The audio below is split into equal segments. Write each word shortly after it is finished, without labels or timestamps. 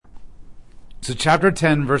So chapter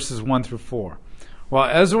 10, verses 1 through 4. While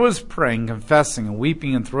Ezra was praying, confessing, and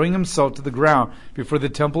weeping, and throwing himself to the ground before the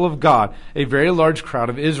temple of God, a very large crowd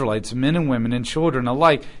of Israelites, men and women and children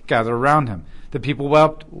alike, gathered around him. The people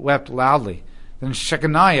wept loudly. Then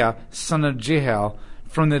Shechaniah, son of Jehiel,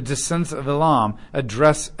 from the descendants of Elam,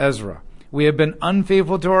 addressed Ezra. We have been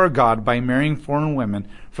unfaithful to our God by marrying foreign women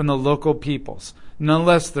from the local peoples.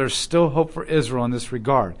 Nonetheless, there is still hope for Israel in this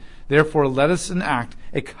regard. Therefore, let us enact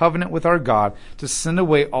a covenant with our God to send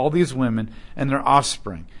away all these women and their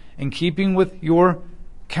offspring, in keeping with your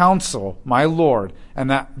counsel, my Lord, and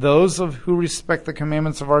that those of who respect the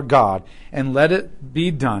commandments of our God, and let it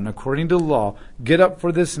be done according to law. Get up,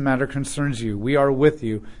 for this matter concerns you. We are with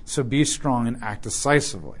you, so be strong and act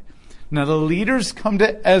decisively. Now the leaders come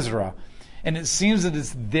to Ezra, and it seems that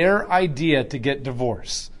it's their idea to get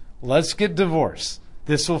divorced. Let's get divorced.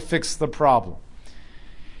 This will fix the problem.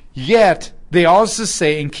 Yet, they also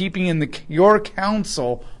say, in keeping in your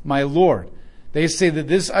counsel, my Lord. They say that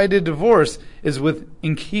this idea of divorce is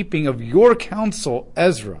in keeping of your counsel,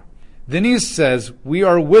 Ezra. Then he says, we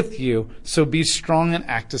are with you, so be strong and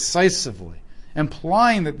act decisively,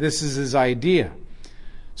 implying that this is his idea.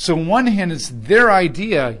 So on one hand, it's their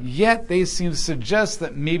idea, yet they seem to suggest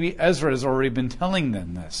that maybe Ezra has already been telling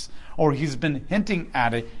them this, or he's been hinting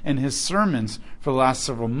at it in his sermons for the last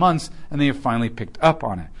several months, and they have finally picked up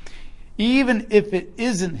on it. Even if it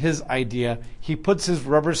isn't his idea, he puts his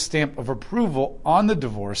rubber stamp of approval on the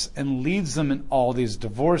divorce and leads them in all these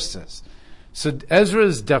divorces. So Ezra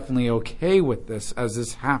is definitely okay with this as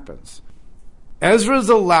this happens. Ezra's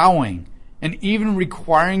allowing and even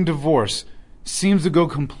requiring divorce seems to go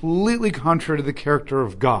completely contrary to the character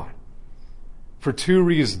of God for two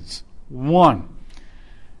reasons. One,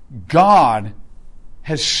 God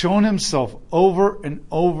has shown himself over and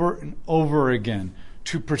over and over again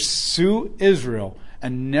to pursue Israel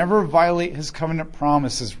and never violate his covenant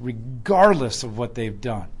promises regardless of what they've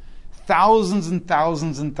done. Thousands and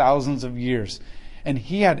thousands and thousands of years. And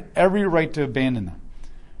he had every right to abandon them.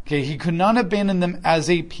 Okay, he could not abandon them as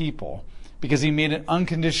a people because he made an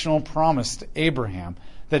unconditional promise to Abraham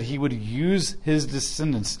that he would use his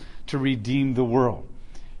descendants to redeem the world.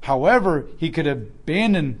 However, he could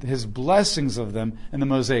abandon his blessings of them in the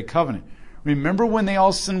Mosaic covenant. Remember when they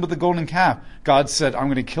all sinned with the golden calf? God said, I'm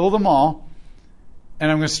going to kill them all, and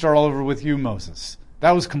I'm going to start all over with you, Moses.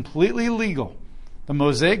 That was completely illegal. The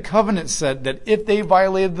Mosaic covenant said that if they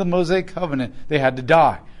violated the Mosaic covenant, they had to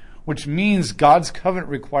die, which means God's covenant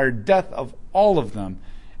required death of all of them,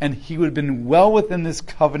 and he would have been well within this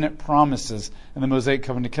covenant promises in the Mosaic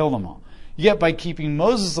covenant to kill them all. Yet by keeping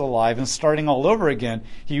Moses alive and starting all over again,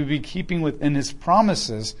 he would be keeping within his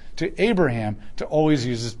promises to Abraham to always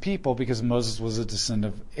use his people because Moses was a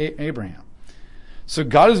descendant of Abraham. So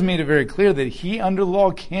God has made it very clear that he, under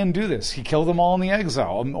law, can do this. He killed them all in the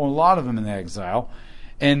exile, or a lot of them in the exile,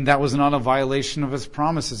 and that was not a violation of his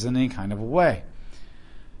promises in any kind of a way.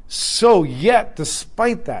 So yet,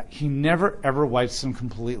 despite that, he never ever wipes them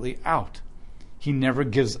completely out. He never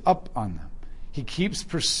gives up on them. He keeps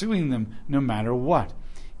pursuing them no matter what.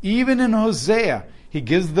 Even in Hosea, he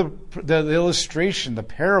gives the illustration, the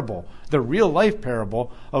parable, the real life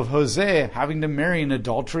parable of Hosea having to marry an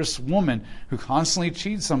adulterous woman who constantly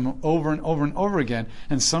cheats him over and over and over again.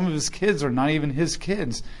 And some of his kids are not even his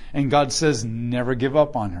kids. And God says, never give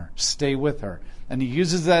up on her. Stay with her. And he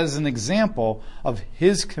uses that as an example of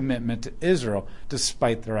his commitment to Israel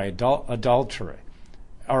despite their idolatry,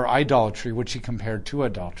 which he compared to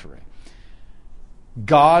adultery.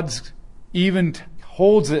 God even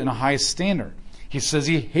holds it in a high standard. He says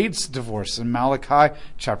he hates divorce in Malachi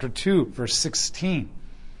chapter 2, verse 16.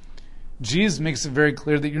 Jesus makes it very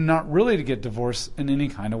clear that you're not really to get divorced in any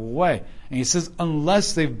kind of way. And he says,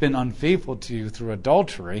 unless they've been unfaithful to you through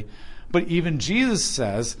adultery. But even Jesus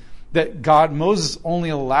says that Moses only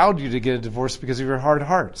allowed you to get a divorce because of your hard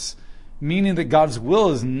hearts. Meaning that God's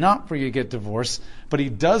will is not for you to get divorced, but he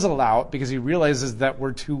does allow it because he realizes that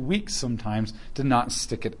we're too weak sometimes to not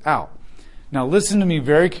stick it out. Now listen to me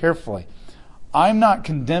very carefully. I'm not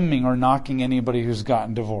condemning or knocking anybody who's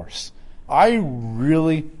gotten divorced. I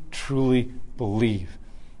really, truly believe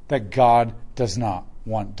that God does not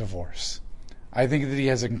want divorce. I think that he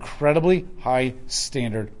has an incredibly high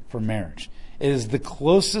standard for marriage. It is the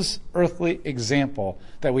closest earthly example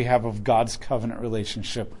that we have of God's covenant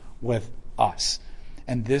relationship with us.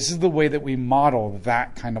 And this is the way that we model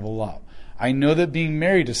that kind of a love. I know that being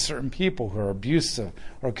married to certain people who are abusive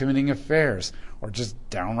or committing affairs or just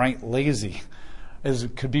downright lazy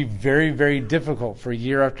could be very, very difficult for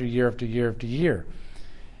year after year after year after year.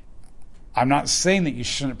 I'm not saying that you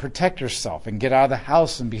shouldn't protect yourself and get out of the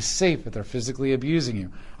house and be safe if they're physically abusing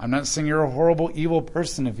you. I'm not saying you're a horrible, evil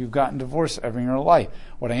person if you've gotten divorced ever in your life.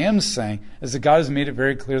 What I am saying is that God has made it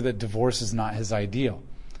very clear that divorce is not his ideal.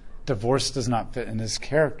 Divorce does not fit in his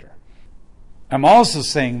character. I'm also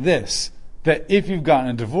saying this, that if you've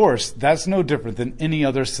gotten a divorce, that's no different than any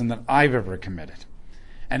other sin that I've ever committed.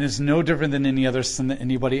 And it's no different than any other sin that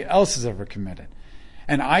anybody else has ever committed.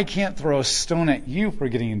 And I can't throw a stone at you for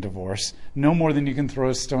getting a divorce, no more than you can throw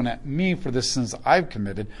a stone at me for the sins I've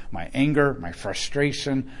committed, my anger, my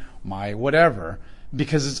frustration, my whatever,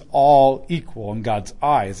 because it's all equal in God's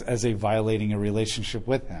eyes as a violating a relationship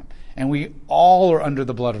with him. And we all are under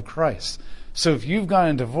the blood of Christ. So if you've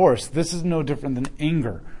gotten a divorce, this is no different than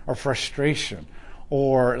anger or frustration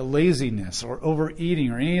or laziness or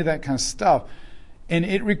overeating or any of that kind of stuff. And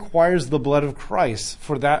it requires the blood of Christ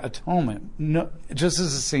for that atonement, just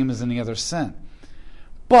as the same as any other sin.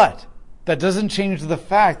 But that doesn't change the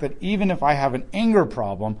fact that even if I have an anger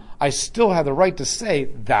problem, I still have the right to say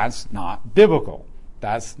that's not biblical.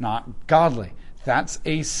 That's not godly. That's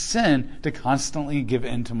a sin to constantly give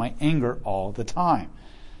in to my anger all the time.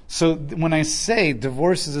 So when I say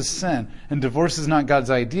divorce is a sin and divorce is not God's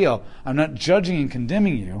ideal, I'm not judging and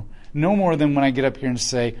condemning you. No more than when I get up here and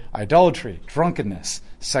say idolatry, drunkenness,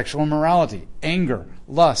 sexual immorality, anger,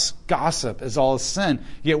 lust, gossip is all a sin.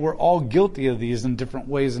 Yet we're all guilty of these in different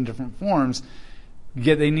ways and different forms.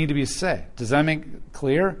 Yet they need to be said. Does that make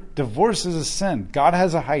clear? Divorce is a sin. God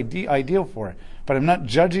has a high ideal for it. But I'm not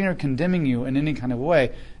judging or condemning you in any kind of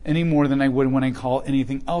way any more than I would when I call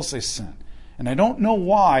anything else a sin. And I don't know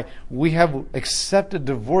why we have accepted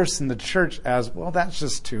divorce in the church as, well, that's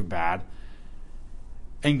just too bad.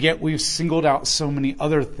 And yet we've singled out so many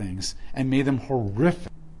other things and made them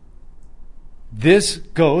horrific. This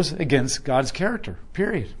goes against God's character,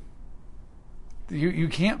 period. You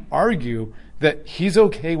can't argue that he's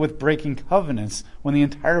okay with breaking covenants when the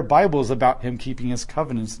entire Bible is about him keeping his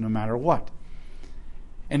covenants no matter what.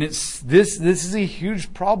 And this is a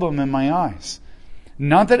huge problem in my eyes.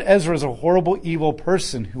 Not that Ezra is a horrible, evil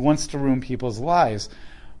person who wants to ruin people's lives,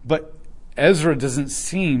 but Ezra doesn't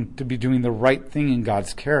seem to be doing the right thing in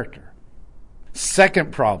God's character.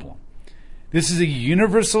 Second problem. This is a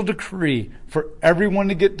universal decree for everyone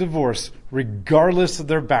to get divorced, regardless of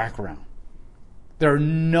their background. There are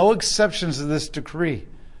no exceptions to this decree.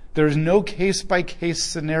 There is no case-by-case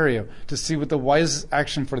scenario to see what the wisest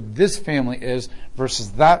action for this family is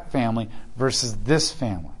versus that family versus this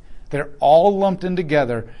family. They're all lumped in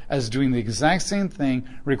together as doing the exact same thing,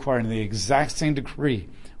 requiring the exact same decree.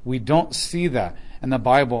 We don't see that in the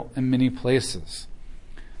Bible in many places.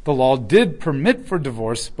 The law did permit for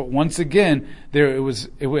divorce, but once again,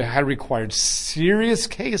 it had required serious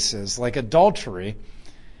cases like adultery.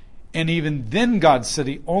 And even then God said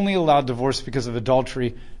he only allowed divorce because of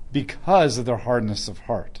adultery because of their hardness of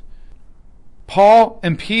heart. Paul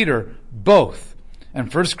and Peter both, in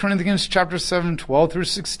 1 Corinthians chapter 7, 12 through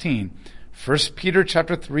 16, 1 Peter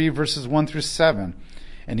chapter 3, verses 1 through 7,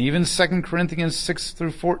 and even 2 Corinthians 6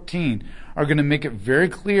 through 14, are going to make it very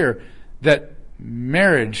clear that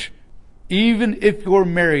marriage, even if you're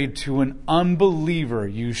married to an unbeliever,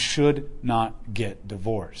 you should not get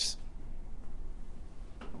divorced.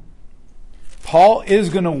 Paul is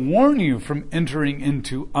going to warn you from entering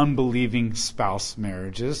into unbelieving spouse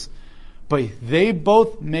marriages, but they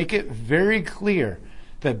both make it very clear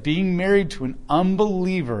that being married to an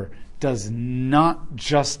unbeliever does not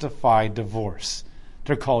justify divorce.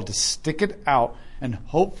 They're called to stick it out and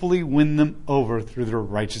hopefully win them over through their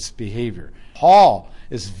righteous behavior. Paul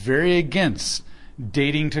is very against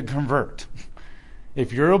dating to convert.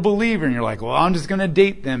 If you're a believer and you're like, well, I'm just going to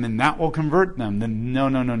date them and that will convert them, then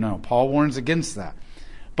no. Paul warns against that.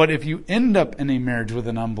 But if you end up in a marriage with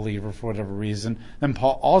an unbeliever for whatever reason, then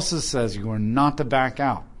Paul also says you are not to back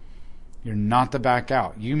out. You're not to back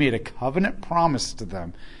out. You made a covenant promise to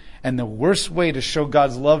them. And the worst way to show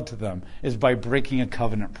God's love to them is by breaking a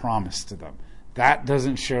covenant promise to them. That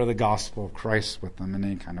doesn't share the gospel of Christ with them in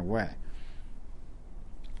any kind of way.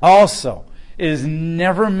 Also, it is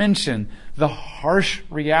never mentioned the harsh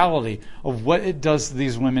reality of what it does to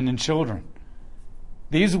these women and children.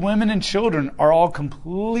 These women and children are all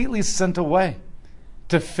completely sent away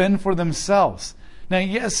to fend for themselves. Now,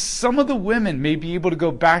 yes, some of the women may be able to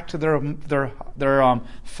go back to their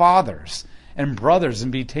fathers and brothers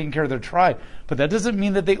and be taking care of their tribe, but that doesn't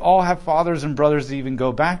mean that they all have fathers and brothers to even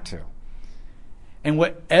go back to. And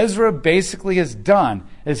what Ezra basically has done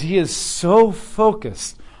is he is so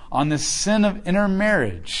focused on the sin of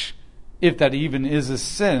intermarriage, if that even is a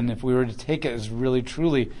sin, if we were to take it as really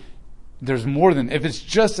truly, there's more than, if it's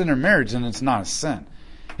just intermarriage, then it's not a sin.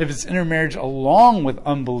 if it's intermarriage along with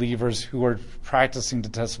unbelievers who are practicing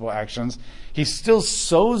detestable actions, he's still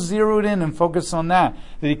so zeroed in and focused on that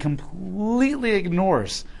he completely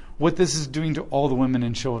ignores what this is doing to all the women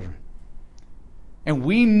and children. And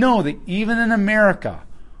we know that even in America,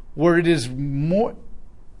 where it is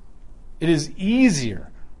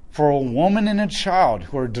easier for a woman and a child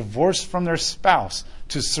who are divorced from their spouse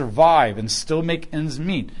to survive and still make ends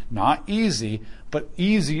meet. Not easy, but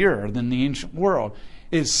easier than the ancient world.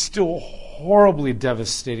 Is still horribly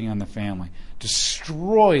devastating on the family.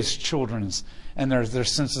 Destroys children's and their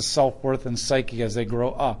sense of self-worth and psyche as they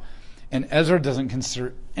grow up. And Ezra doesn't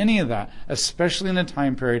consider any of that, especially in a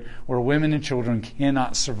time period where women and children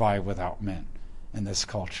cannot survive without men in this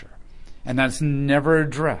culture. And that's never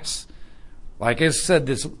addressed. Like I said,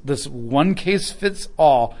 this one case fits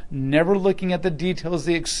all, never looking at the details,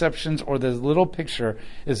 the exceptions, or the little picture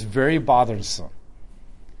is very bothersome.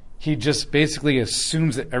 He just basically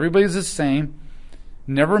assumes that everybody's the same,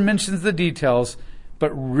 never mentions the details,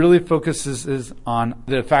 but really focuses on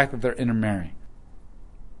the fact that they're intermarrying.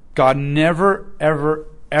 God never, ever,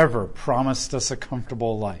 ever promised us a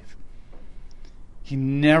comfortable life. He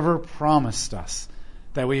never promised us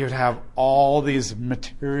that we would have all these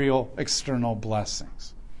material external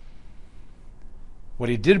blessings. What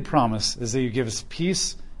he did promise is that he would give us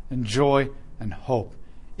peace and joy and hope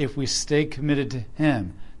if we stay committed to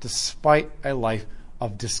him despite a life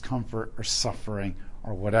of discomfort or suffering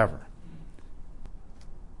or whatever.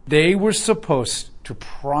 They were supposed to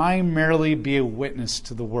primarily be a witness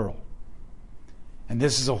to the world. And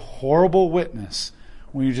this is a horrible witness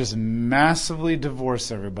when you just massively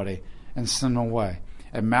divorce everybody and send them away.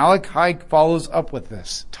 And Malachi follows up with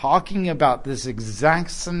this, talking about this exact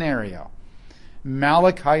scenario.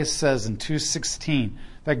 Malachi says in 2:16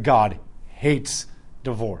 that God hates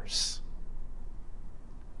divorce.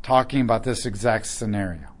 Talking about this exact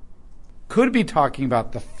scenario. Could be talking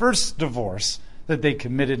about the first divorce that they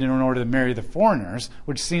committed in order to marry the foreigners,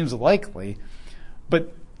 which seems likely.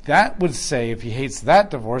 But that would say if he hates that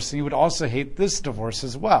divorce, he would also hate this divorce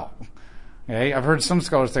as well. Okay, I've heard some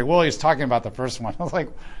scholars say, well, he's talking about the first one. I was like,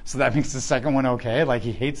 so that makes the second one okay? Like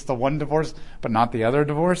he hates the one divorce, but not the other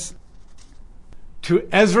divorce? To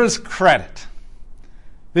Ezra's credit,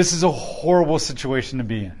 this is a horrible situation to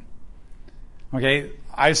be in. Okay,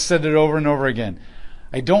 I've said it over and over again.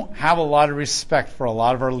 I don't have a lot of respect for a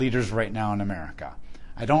lot of our leaders right now in America.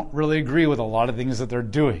 I don't really agree with a lot of things that they're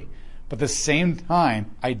doing. But at the same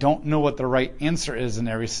time, I don't know what the right answer is in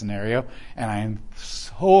every scenario, and I am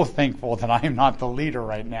so thankful that I am not the leader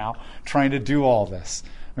right now trying to do all this.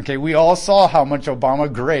 Okay, we all saw how much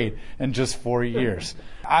Obama grayed in just 4 years.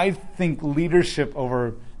 I think leadership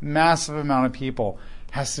over massive amount of people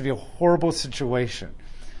has to be a horrible situation.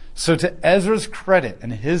 So to Ezra's credit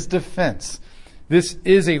and his defense, this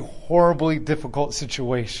is a horribly difficult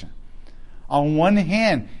situation. On one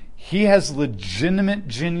hand, he has legitimate,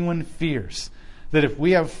 genuine fears that if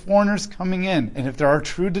we have foreigners coming in, and if there are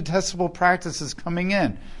true detestable practices coming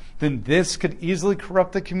in, then this could easily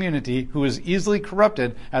corrupt the community, who is easily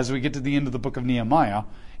corrupted as we get to the end of the book of Nehemiah,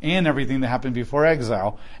 and everything that happened before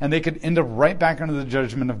exile, and they could end up right back under the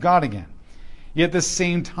judgment of God again. Yet at the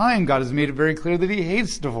same time, God has made it very clear that he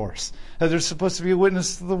hates divorce, that there's supposed to be a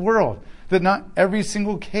witness to the world, that not every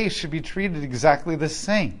single case should be treated exactly the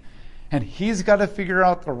same. And he's got to figure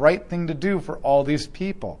out the right thing to do for all these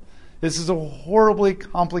people. This is a horribly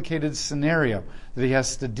complicated scenario that he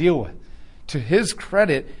has to deal with. To his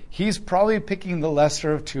credit, he's probably picking the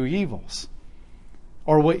lesser of two evils,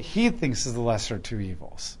 or what he thinks is the lesser of two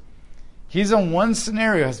evils. He's in one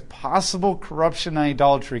scenario has possible corruption and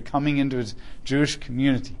idolatry coming into his Jewish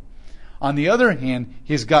community. On the other hand,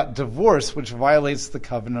 he's got divorce, which violates the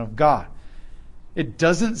covenant of God. It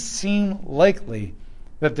doesn't seem likely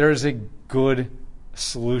that there's a good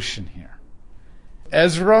solution here.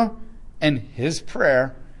 Ezra and his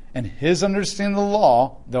prayer and his understanding of the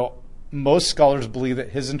law, though most scholars believe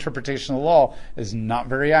that his interpretation of the law is not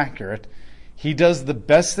very accurate, he does the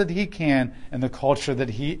best that he can in the culture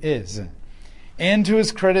that he is in. And to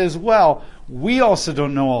his credit as well, we also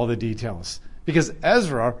don't know all the details, because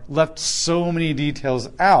Ezra left so many details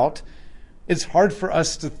out. It's hard for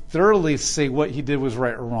us to thoroughly say what he did was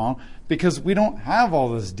right or wrong, because we don't have all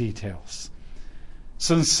those details.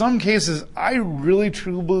 So in some cases, I really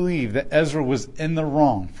truly believe that Ezra was in the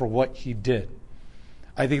wrong for what he did.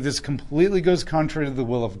 I think this completely goes contrary to the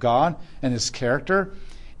will of God and his character,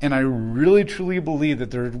 and I really truly believe that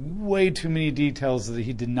there are way too many details that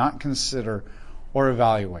he did not consider or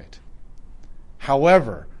evaluate.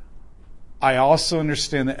 However, I also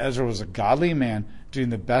understand that Ezra was a godly man, doing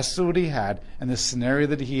the best of what he had in the scenario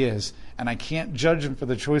that he is. And I can't judge him for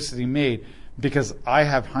the choice that he made because I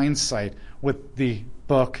have hindsight with the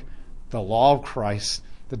book, the law of Christ,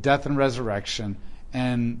 the death and resurrection,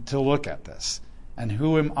 and to look at this. And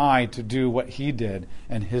who am I to do what he did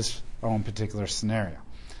in his own particular scenario?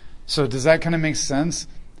 So does that kind of make sense?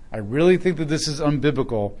 I really think that this is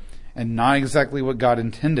unbiblical and not exactly what God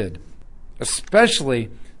intended. Especially,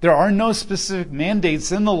 there are no specific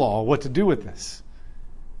mandates in the law what to do with this.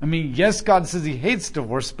 I mean, yes, God says he hates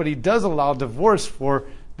divorce, but he does allow divorce for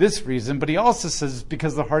this reason. But he also says it's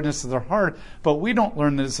because of the hardness of their heart. But we don't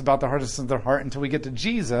learn that it's about the hardness of their heart until we get to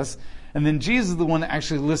Jesus. And then Jesus is the one that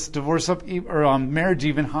actually lifts divorce up, or marriage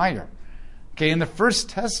even higher. Okay, in the First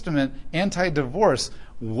Testament, anti-divorce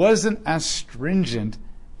wasn't as stringent,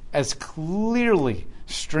 as clearly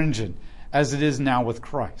stringent as it is now with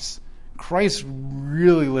Christ. Christ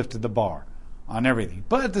really lifted the bar on everything.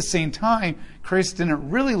 But at the same time, Christ didn't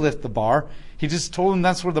really lift the bar. He just told them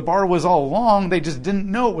that's where the bar was all along. They just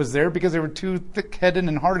didn't know it was there because they were too thick-headed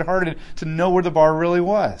and hard-hearted to know where the bar really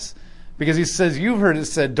was. Because he says, you've heard it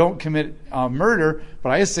said, don't commit murder,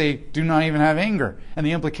 but I say, do not even have anger. And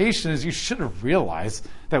the implication is you should have realized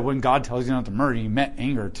that when God tells you not to murder, he meant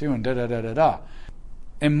anger too, and da-da-da-da-da.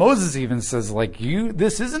 And Moses even says,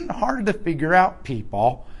 this isn't hard to figure out,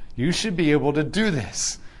 people. You should be able to do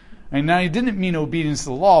this. And now he didn't mean obedience to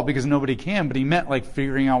the law because nobody can, but he meant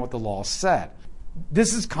figuring out what the law said.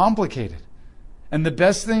 This is complicated. And the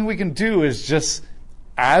best thing we can do is just,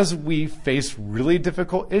 as we face really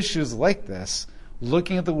difficult issues like this,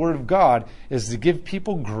 looking at the Word of God is to give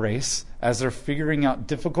people grace as they're figuring out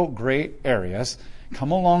difficult gray areas,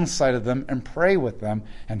 come alongside of them and pray with them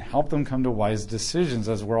and help them come to wise decisions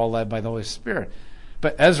as we're all led by the Holy Spirit.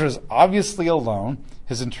 But Ezra's obviously alone.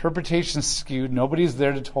 His interpretation is skewed. Nobody's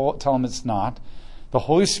there to tell him it's not. The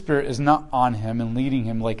Holy Spirit is not on him and leading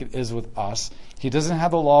him like it is with us. He doesn't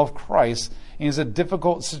have the law of Christ. And he's a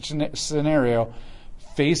difficult scenario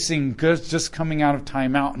facing just coming out of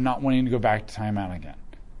timeout and not wanting to go back to timeout again.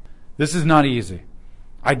 This is not easy.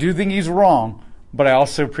 I do think he's wrong, but I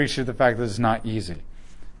also appreciate the fact that it's not easy.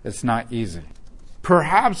 It's not easy.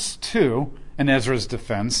 Perhaps, too, in Ezra's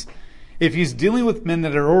defense, if he's dealing with men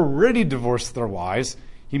that are already divorced their wives,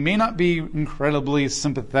 he may not be incredibly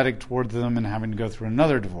sympathetic toward them and having to go through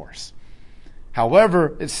another divorce.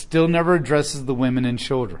 However, it still never addresses the women and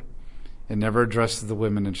children. It never addresses the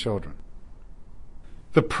women and children.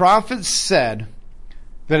 The prophets said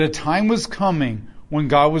that a time was coming when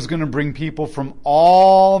God was going to bring people from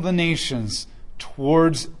all the nations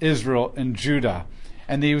towards Israel and Judah.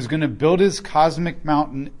 And that he was going to build his cosmic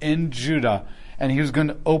mountain in Judah, and he was going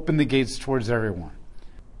to open the gates towards everyone.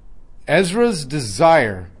 Ezra's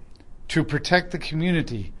desire to protect the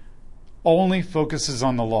community only focuses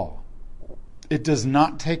on the law. It does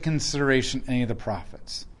not take consideration any of the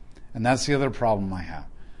prophets. And that's the other problem I have.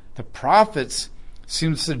 The prophets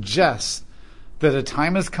seem to suggest that a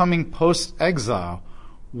time is coming post-exile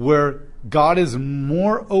where God is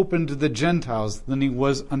more open to the Gentiles than he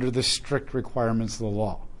was under the strict requirements of the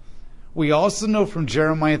law. We also know from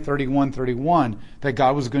Jeremiah 31:31 that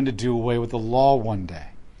God was going to do away with the law one day.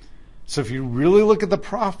 So if you really look at the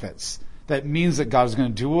prophets, that means that God is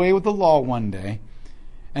going to do away with the law one day,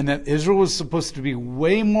 and that Israel was supposed to be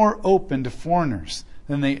way more open to foreigners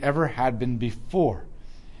than they ever had been before.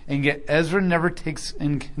 And yet Ezra never takes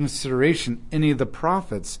in consideration any of the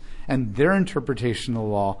prophets and their interpretation of the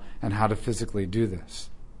law and how to physically do this,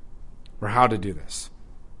 or how to do this.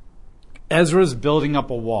 Ezra is building up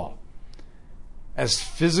a wall. As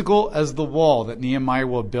physical as the wall that Nehemiah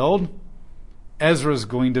will build, Ezra is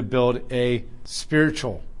going to build a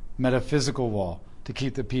spiritual, metaphysical wall to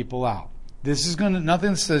keep the people out. This is going to,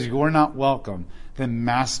 nothing says you're not welcome than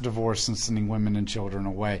mass divorce and sending women and children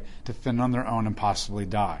away to fend on their own and possibly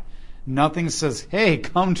die. Nothing says, hey,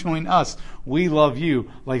 come join us. We love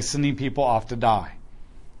you, like sending people off to die.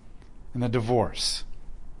 And the divorce.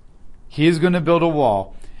 He is going to build a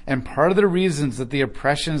wall. And part of the reasons that the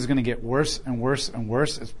oppression is going to get worse and worse and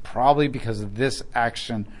worse is probably because of this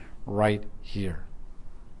action right here.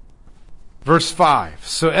 Verse 5.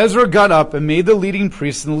 So Ezra got up and made the leading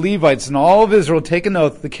priests and the Levites and all of Israel take an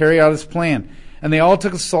oath to carry out his plan. And they all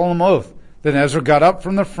took a solemn oath. Then Ezra got up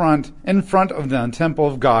from in front of the temple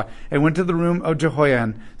of God, and went to the room of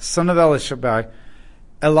Jehoiakim, son of Elishab.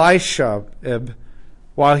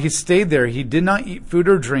 While he stayed there, he did not eat food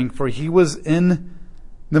or drink, for he was in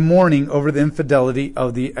the mourning over the infidelity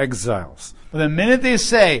of the exiles. But the minute they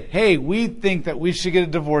say, hey, we think that we should get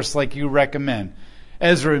a divorce like you recommend,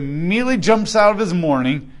 Ezra immediately jumps out of his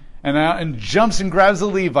mourning and jumps and grabs the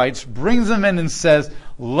Levites, brings them in and says,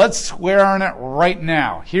 let's swear on it right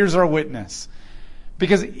now. Here's our witness.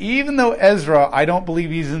 Because even though Ezra, I don't believe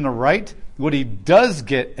he's in the right, what he does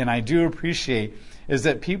get, and I do appreciate, is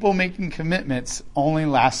that people making commitments only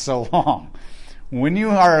last so long. When you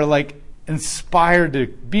are inspired to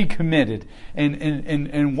be committed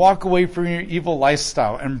and walk away from your evil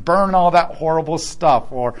lifestyle and burn all that horrible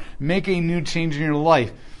stuff or make a new change in your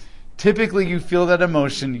life, typically you feel that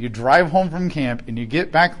emotion, you drive home from camp and you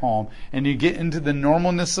get back home and you get into the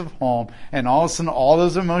normalness of home, and all of a sudden all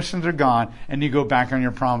those emotions are gone and you go back on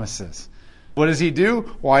your promises. What does he do?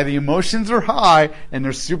 Why the emotions are high and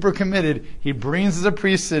they're super committed, he brings the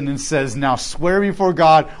priest in and says, now swear before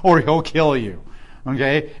God or he'll kill you.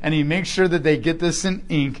 Okay? And he makes sure that they get this in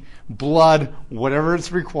ink, blood, whatever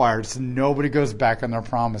it's required, so nobody goes back on their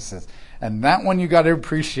promises. And that one you got to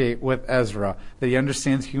appreciate with Ezra, that he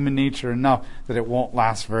understands human nature enough that it won't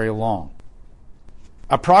last very long.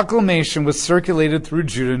 A proclamation was circulated through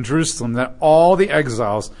Judah and Jerusalem that all the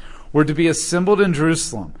exiles were to be assembled in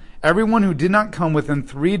Jerusalem. Everyone who did not come within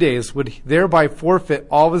 3 days would thereby forfeit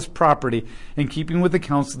all of his property, in keeping with the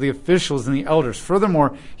counsel of the officials and the elders.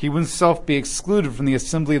 Furthermore, he would himself be excluded from the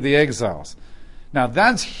assembly of the exiles. Now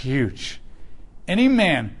that's huge. Any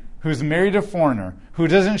man who's married a foreigner who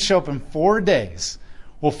doesn't show up in 4 days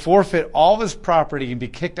will forfeit all of his property and be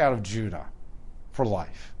kicked out of Judah for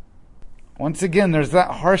life. Once again, there's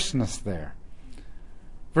that harshness there.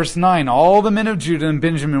 Verse 9, all the men of Judah and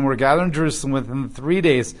Benjamin were gathered in Jerusalem within 3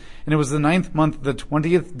 days, and it was the 9th month, the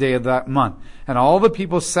 20th day of that month. And all the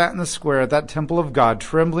people sat in the square at that temple of God,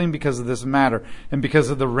 trembling because of this matter and because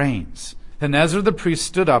of the rains. Then Ezra the priest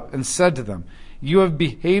stood up and said to them, you have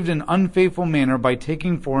behaved in an unfaithful manner by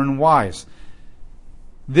taking foreign wives.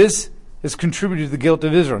 This has contributed to the guilt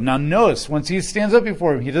of Israel. Now notice, once he stands up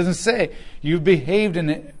before him, he doesn't say, you've behaved in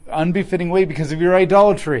an unbefitting way because of your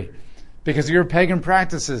idolatry, because of your pagan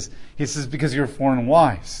practices. He says, because of your foreign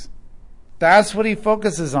wives. That's what he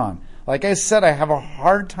focuses on. Like I said, I have a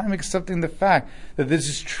hard time accepting the fact that this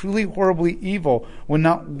is truly horribly evil when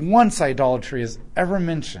not once idolatry is ever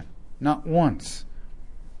mentioned. Not once.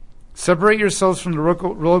 Separate yourselves from the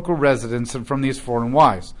local residents and from these foreign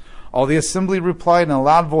wives. All the assembly replied in a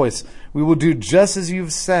loud voice, we will do just as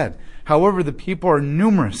you've said. However, the people are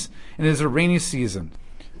numerous, and it is a rainy season.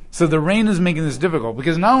 So the rain is making this difficult,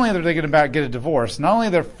 because not only are they going to get a divorce, not only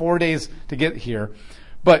are there 4 days to get here,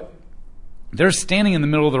 but they're standing in the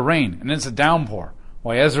middle of the rain, and it's a downpour,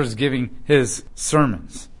 while Ezra is giving his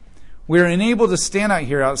sermons. We are unable to stand out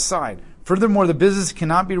here outside. Furthermore, the business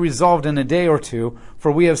cannot be resolved in a day or two,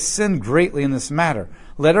 for we have sinned greatly in this matter.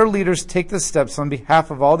 Let our leaders take the steps on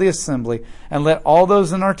behalf of all the assembly, and let all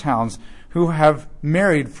those in our towns who have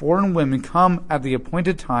married foreign women come at the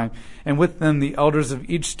appointed time, and with them the elders of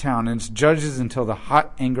each town and its judges, until the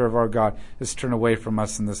hot anger of our God is turned away from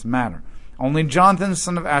us in this matter. Only Jonathan,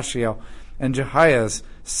 son of Ashiel, and Jehias,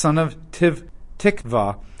 son of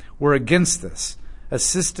Tikvah, were against this,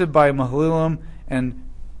 assisted by Mahlilim and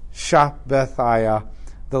Shabbathiah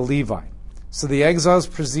the Levite. So the exiles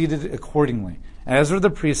proceeded accordingly. Ezra the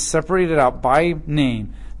priest separated out by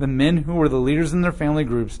name the men who were the leaders in their family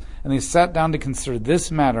groups, and they sat down to consider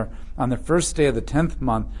this matter on the first day of the 10th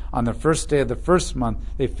month. On the first day of the first month,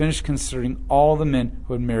 they finished considering all the men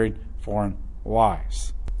who had married foreign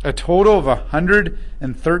wives. A total of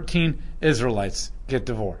 113 Israelites get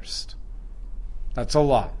divorced. That's a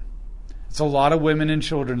lot. It's a lot of women and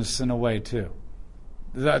children to send away too.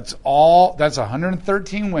 That's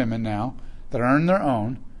 113 women now that are on their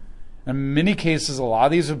own. In many cases, a lot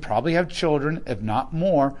of these would probably have children, if not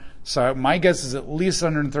more. So my guess is at least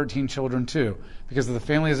 113 children too. Because of the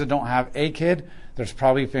families that don't have a kid, there's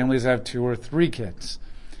probably families that have 2 or 3 kids.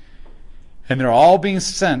 And they're all being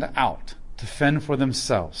sent out to fend for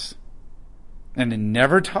themselves. And it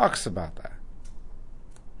never talks about that.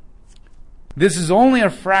 This is only a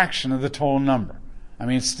fraction of the total number. I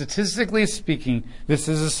mean, statistically speaking, this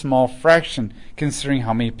is a small fraction considering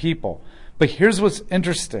how many people. But here's what's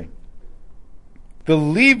interesting. The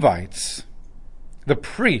Levites, the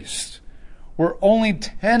priests, were only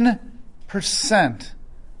 10%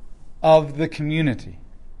 of the community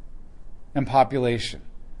and population.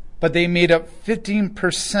 But they made up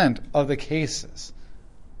 15% of the cases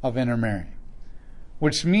of intermarrying.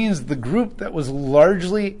 Which means the group that was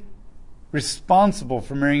largely responsible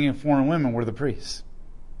for marrying foreign women were the priests.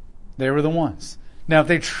 They were the ones. Now, if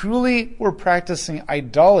they truly were practicing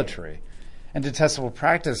idolatry and detestable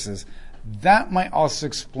practices, that might also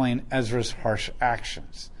explain Ezra's harsh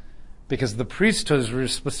actions, because the priesthood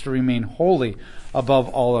is supposed to remain holy above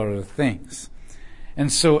all other things.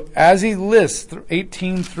 And so as he lists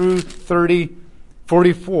 18 through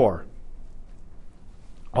 44,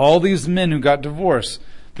 all these men who got divorced,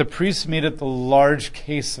 the priests made it the large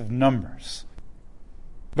case of numbers.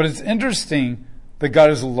 But it's interesting that God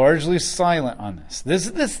is largely silent on this. This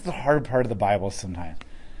is the hard part of the Bible sometimes.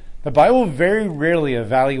 The Bible very rarely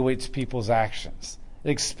evaluates people's actions.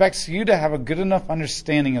 It expects you to have a good enough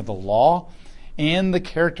understanding of the law and the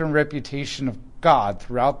character and reputation of God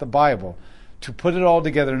throughout the Bible to put it all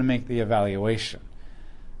together and make the evaluation.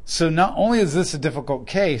 So not only is this a difficult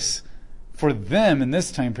case for them in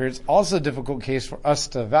this time period, it's also a difficult case for us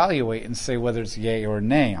to evaluate and say whether it's yay or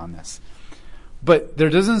nay on this. But there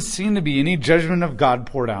doesn't seem to be any judgment of God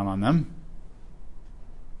poured out on them.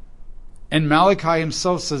 And Malachi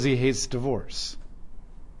himself says he hates divorce,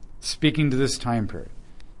 speaking to this time period.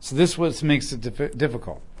 So this is what makes it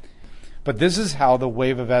difficult. But this is how the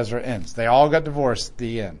wave of Ezra ends. They all got divorced at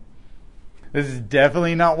the end. This is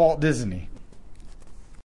definitely not Walt Disney.